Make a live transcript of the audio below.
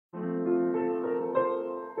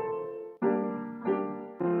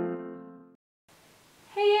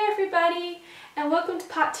and welcome to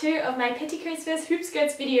part 2 of my petticoats vs hoop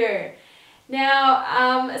skirts video.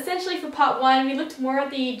 Now, essentially for part 1 we looked more at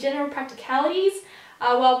the general practicalities,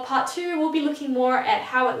 while part 2 we'll be looking more at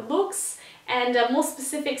how it looks and more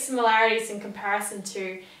specific similarities in comparison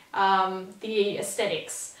to the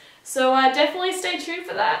aesthetics. So definitely stay tuned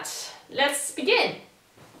for that. Let's begin.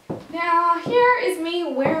 Now here is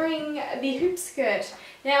me wearing the hoop skirt.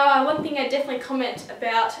 Now one thing I definitely comment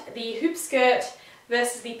about the hoop skirt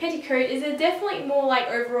versus the petticoat is there's definitely more like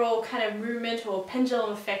overall kind of movement or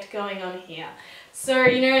pendulum effect going on here. So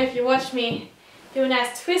you know, if you watch me do a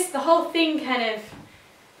nice twist, the whole thing kind of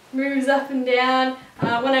moves up and down.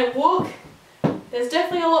 When I walk, there's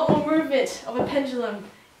definitely a lot more movement of a pendulum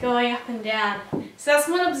going up and down. So that's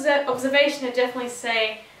one observation I definitely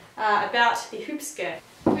say about the hoop skirt.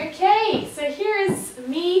 Okay, so here is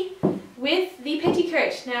me with the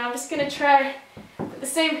petticoat. Now I'm just going to try the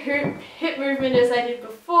same hip movement as I did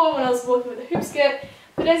before when I was walking with the hoop skirt,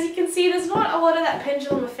 but as you can see there's not a lot of that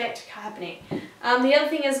pendulum effect happening. The other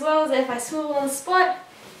thing as well is that if I swivel on the spot,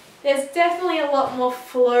 there's definitely a lot more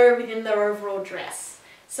flow within the overall dress.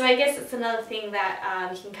 So I guess it's another thing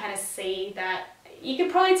that you can kind of see that you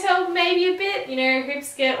could probably tell maybe a bit, you know, hoop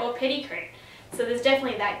skirt or petticoat. So there's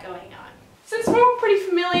definitely that going on. Since we're all pretty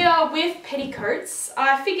familiar with petticoats,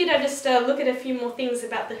 I figured I'd just look at a few more things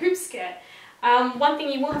about the hoop skirt. One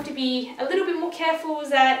thing you will have to be a little bit more careful is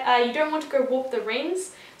that you don't want to go warp the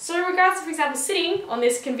rings. So in regards to, for example, sitting on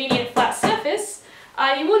this convenient flat surface,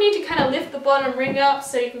 you will need to kind of lift the bottom ring up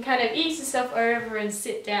so you can kind of ease yourself over and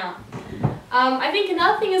sit down. I think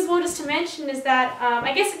another thing as well just to mention is that,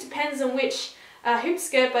 I guess it depends on which hoop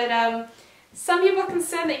skirt, but some people are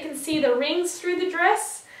concerned that you can see the rings through the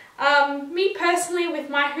dress. Me personally, with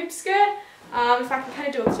my hoop skirt, if I can kind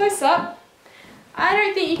of do a close-up, I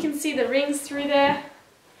don't think you can see the rings through there.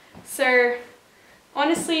 So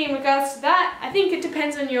honestly, in regards to that, I think it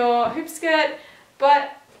depends on your hoop skirt,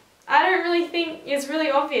 but I don't really think it's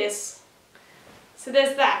really obvious. So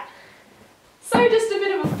there's that. So just a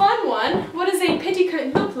bit of a fun one, what does a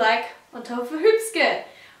petticoat look like on top of a hoop skirt?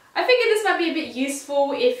 I figured this might be a bit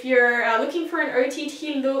useful if you're looking for an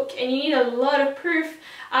OTT look and you need a lot of proof.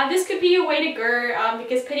 This could be a way to go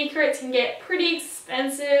because petticoats can get pretty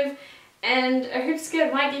expensive and a hoop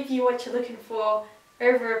skirt might give you what you're looking for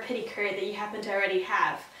over a petticoat that you happen to already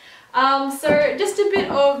have. So just a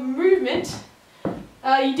bit of movement.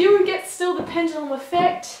 You do get still the pendulum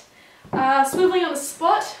effect, swiveling on the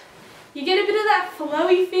spot. You get a bit of that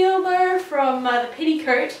flowy feel though from the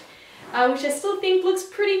petticoat, which I still think looks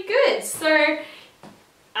pretty good. So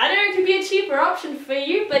I don't know, it could be a cheaper option for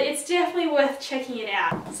you, but it's definitely worth checking it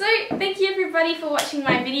out. So thank you everybody for watching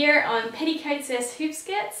my video on petticoats vs hoop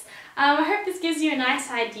skirts. I hope this gives you a nice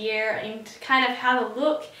idea into kind of how to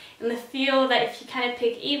look and the feel that if you kind of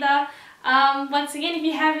pick either. Once again, if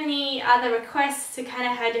you have any other requests to kind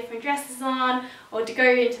of have different dresses on or to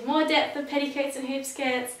go into more depth of petticoats and hoop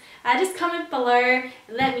skirts, just comment below and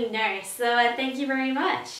let me know. So thank you very much.